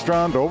the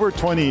restaurant over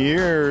 20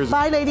 years.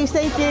 Bye, ladies.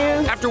 Thank you.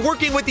 After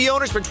working with the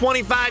owners for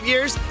 25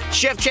 years,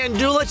 Chef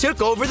Chandula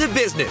took over the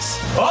business.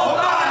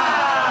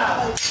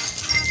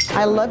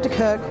 I love to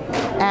cook,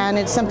 and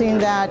it's something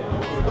that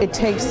it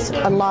takes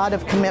a lot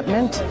of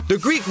commitment. The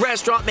Greek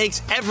restaurant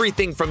makes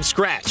everything from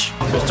scratch.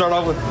 We'll start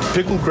off with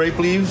pickled grape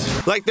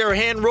leaves. Like their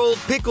hand-rolled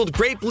pickled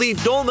grape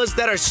leaf dolmas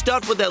that are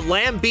stuffed with a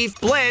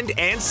lamb-beef blend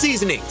and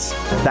seasonings.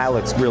 That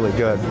looks really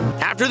good.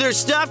 After they're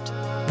stuffed,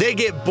 they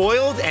get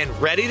boiled and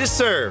ready to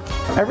serve.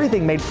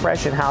 Everything made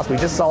fresh in-house. We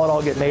just saw it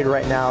all get made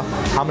right now.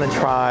 I'm gonna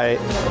try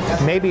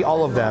maybe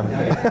all of them.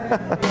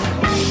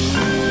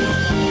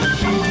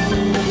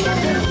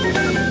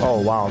 Oh,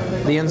 wow.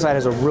 The inside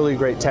has a really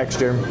great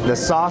texture. The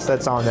sauce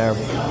that's on there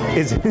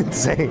is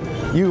insane.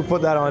 You can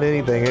put that on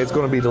anything, it's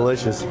gonna be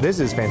delicious. This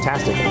is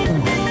fantastic.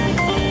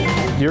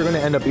 You're gonna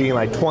end up eating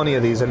like 20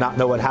 of these and not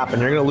know what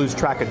happened. You're gonna lose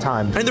track of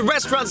time. And the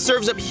restaurant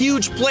serves up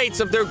huge plates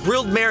of their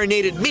grilled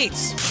marinated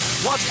meats.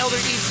 Watch Elder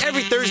Eats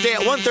every Thursday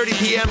at 1:30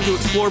 p.m. to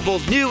explore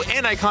both new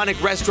and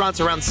iconic restaurants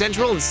around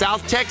Central and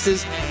South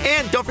Texas.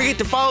 And don't forget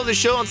to follow the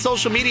show on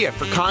social media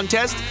for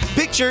contests,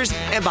 pictures,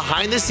 and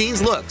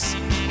behind-the-scenes looks.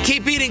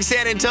 Keep eating,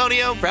 San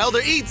Antonio. For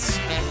Elder Eats,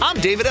 I'm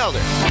David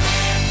Elder.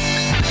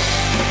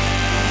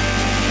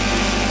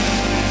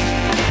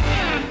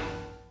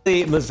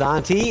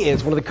 Mazzanti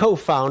is one of the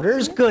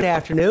co-founders. Good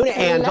afternoon,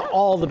 and to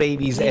all the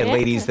babies and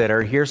ladies that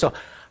are here. So,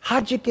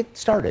 how'd you get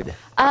started?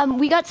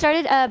 We got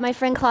started, my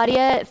friend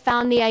Claudia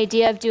found the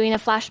idea of doing a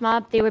flash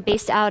mob. They were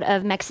based out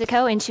of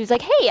Mexico, and she was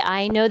like, hey,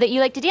 I know that you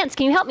like to dance.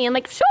 Can you help me? I'm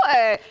like,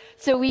 sure.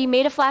 So we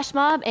made a flash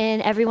mob,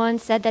 and everyone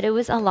said that it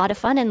was a lot of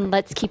fun, and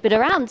let's keep it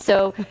around.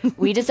 So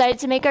we decided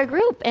to make our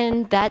group,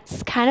 and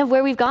that's kind of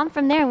where we've gone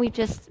from there. And we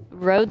just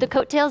rode the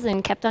coattails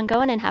and kept on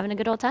going and having a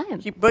good old time.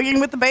 Keep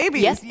boogieing with the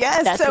babies.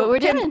 Yes, that's what we're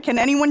doing. Can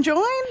anyone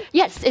join?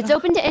 Yes, it's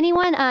open to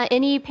anyone.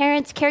 Any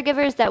parents,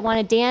 caregivers that want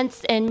to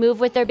dance and move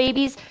with their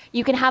babies.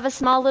 You can have a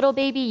small little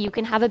baby. You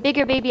can have a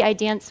bigger baby. I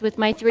danced with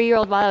my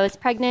 3-year-old while I was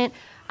pregnant.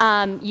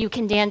 You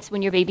can dance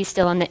when your baby's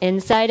still on the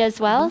inside as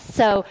well.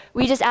 So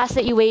we just ask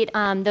that you wait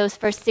those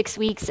first 6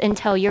 weeks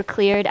until you're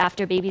cleared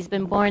after baby's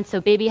been born.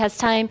 So baby has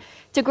time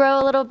to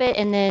grow a little bit,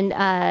 and then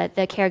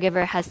the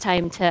caregiver has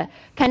time to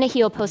kind of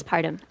heal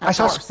postpartum. I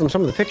saw from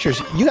some of the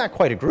pictures, you got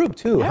quite a group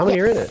too. How many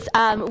are in it?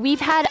 We've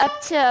had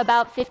up to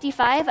about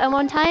 55 at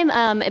one time.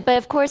 But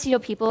of course,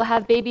 people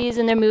have babies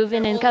and they're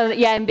moving and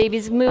and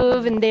babies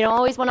move and they don't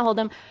always want to hold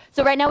them.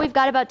 So right now we've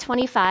got about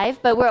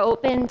 25, but we're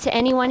open to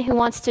anyone who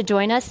wants to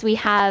join us. We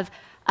have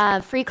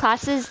free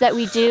classes that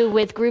we do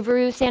with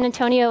Groovaroo San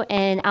Antonio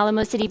and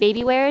Alamo City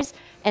Baby Wears.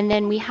 And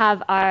then we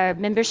have our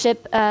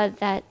membership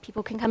that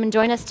people can come and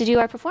join us to do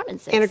our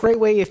performances. And a great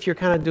way if you're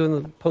kind of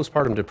doing the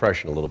postpartum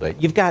depression a little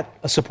bit. You've got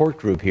a support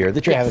group here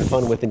that you're having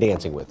fun with and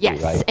dancing with. Yes,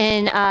 too, right?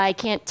 And I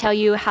can't tell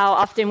you how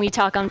often we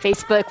talk on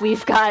Facebook.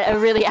 We've got a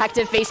really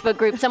active Facebook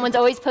group. Someone's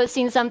always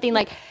posting something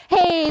like,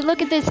 hey,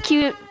 look at this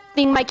cute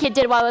thing my kid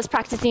did while I was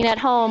practicing at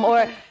home.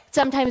 Or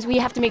sometimes we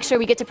have to make sure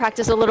we get to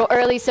practice a little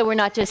early so we're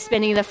not just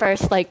spending the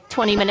first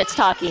 20 minutes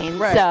talking.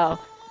 Right.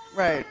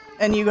 Right.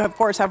 And you, of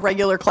course, have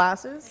regular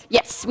classes?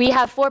 Yes, we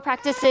have 4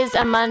 practices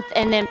a month,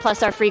 and then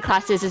plus our free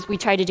classes is we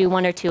try to do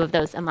 1 or 2 of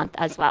those a month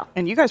as well.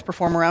 And you guys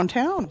perform around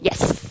town?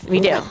 Yes,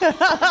 we do.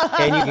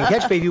 And you can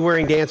catch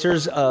baby-wearing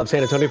dancers of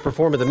San Antonio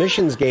perform at the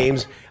Missions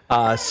Games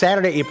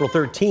Saturday, April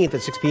 13th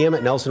at 6 p.m.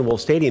 at Nelson Wolf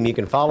Stadium. You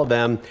can follow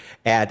them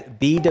at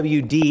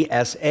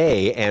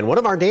BWDSA. And one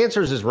of our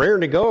dancers is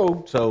raring to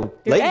go, so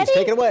ladies,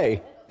 take it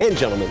away. And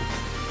gentlemen.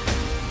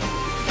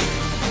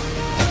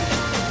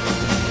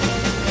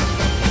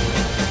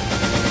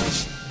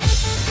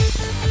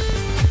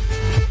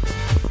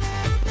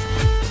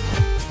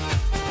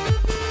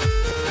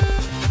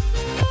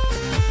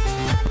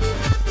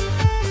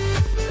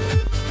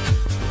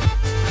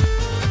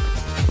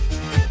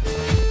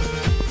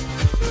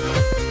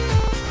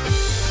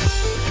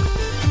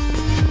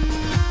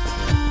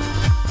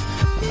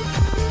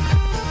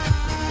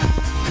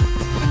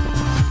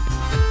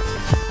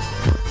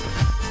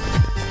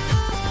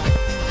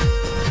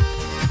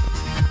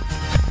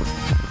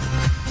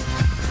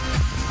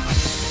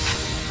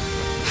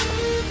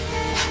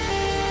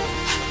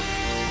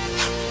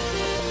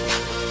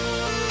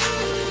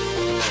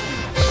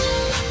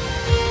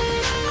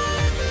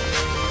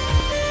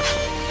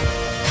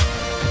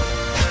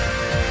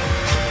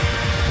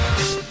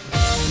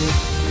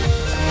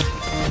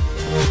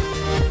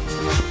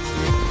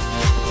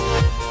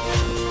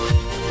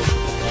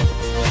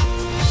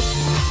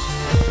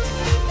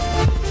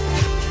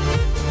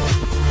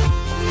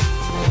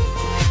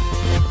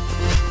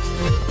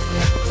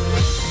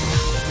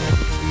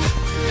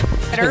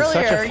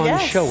 Such a fun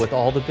show with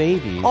all the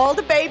babies. All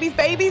the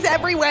babies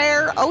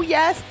everywhere. Oh,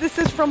 yes, this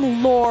is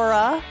from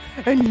Laura.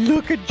 And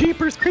look at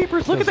Jeepers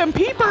Creepers. Look at them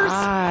peepers.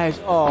 Eyes.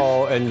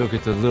 Oh, and look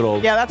at the little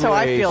Yeah, that's how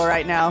I feel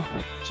right now.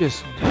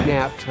 Just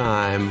nap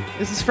time.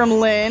 This is from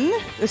Lynn.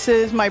 This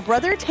is my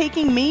brother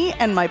taking me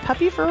and my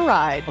puppy for a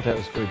ride. Oh, that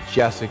was for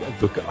Jessica.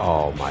 Look,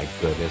 oh, my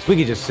goodness. We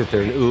could just sit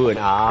there and ooh and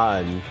ah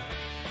and...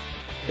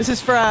 This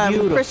is from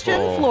Beautiful.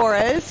 Christian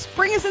Flores.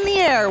 Spring is in the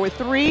air with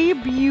 3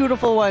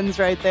 beautiful ones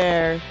right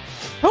there.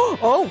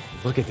 Oh,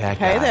 look at that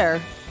guy. Hey there.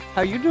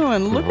 How you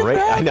doing? Look Great.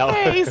 at that I know.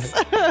 face.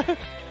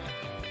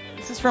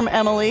 This is from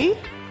Emily.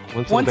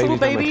 Once little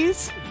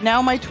babies.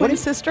 Now my twin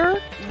sister,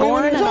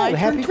 Lauren, and I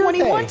turned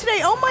 21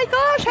 today. Oh my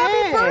gosh,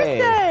 happy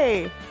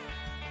birthday.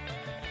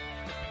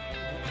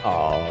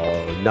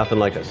 Oh, nothing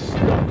like a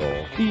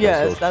snuggle.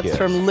 Yes, that's kiss.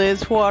 from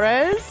Liz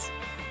Juarez.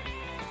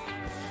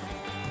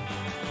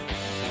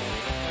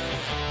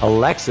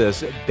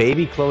 Alexis,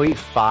 baby Chloe,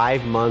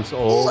 5 months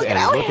old. Look at and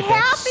how look at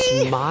happy.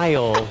 that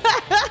smile.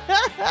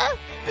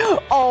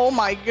 Oh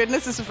my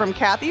goodness, this is from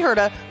Kathy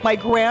Herta. My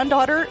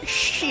granddaughter,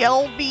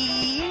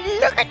 Shelby.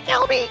 Look at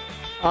Shelby.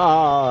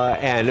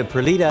 And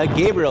Perlita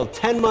Gabriel,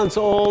 10 months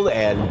old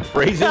and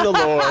praising the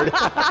Lord.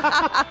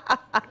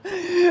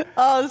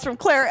 This is from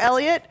Claire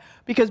Elliott.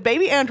 Because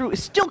baby Andrew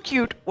is still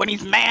cute when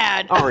he's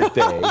mad. Aren't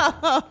they?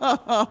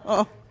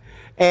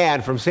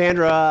 And from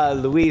Sandra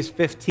Louise,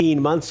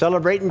 15 months,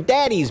 celebrating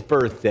Daddy's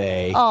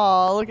birthday.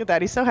 Oh, look at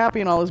that. He's so happy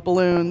in all his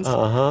balloons.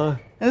 Uh-huh. And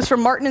this is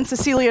from Martin and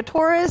Cecilia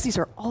Torres. These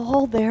are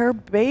all their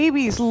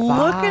babies.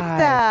 Look at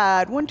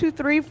that. 1, 2,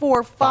 3,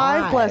 4,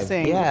 5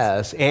 blessings.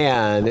 Yes.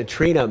 And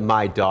Trina,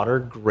 my daughter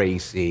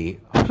Gracie.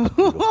 Oh,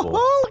 beautiful.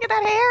 Look at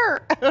that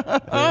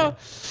hair.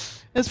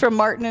 This is from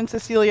Martin and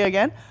Cecilia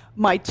again.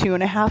 My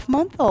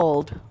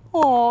 2.5-month-old.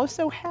 Oh,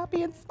 so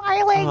happy and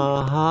smiling.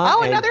 Uh-huh.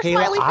 Oh, another and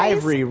smiley face.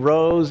 Ivory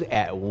Rose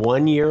at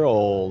 1 year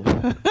old.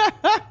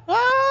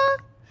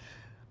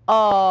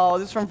 Oh,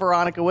 this is from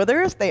Veronica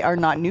Withers. They are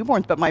not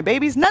newborns, but my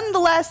babies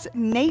nonetheless.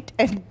 Nate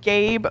and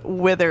Gabe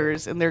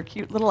Withers in their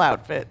cute little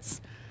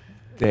outfits.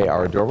 They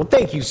are adorable.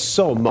 Thank you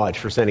so much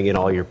for sending in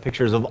all your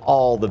pictures of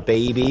all the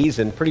babies.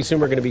 And pretty soon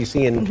we're going to be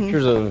seeing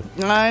pictures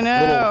of I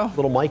know.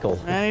 Little Michael.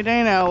 Any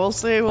day now. We'll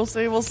see.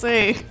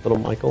 Little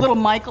Michael. Little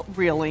Michael.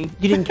 Really?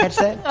 You didn't catch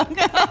that?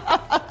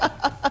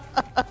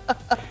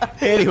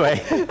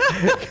 Anyway.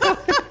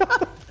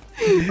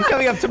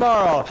 Coming up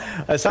tomorrow,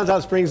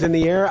 Sun's Springs in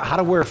the air. How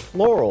to wear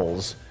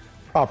florals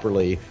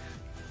properly.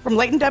 From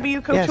Leighton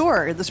W.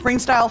 Couture, Yes. the spring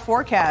style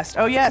forecast.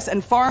 Oh, yes.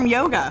 And farm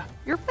yoga.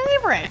 Your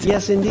favorite.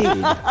 Yes,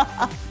 indeed.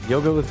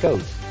 Yoga with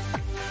goats.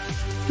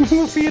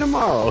 We'll see you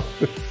tomorrow.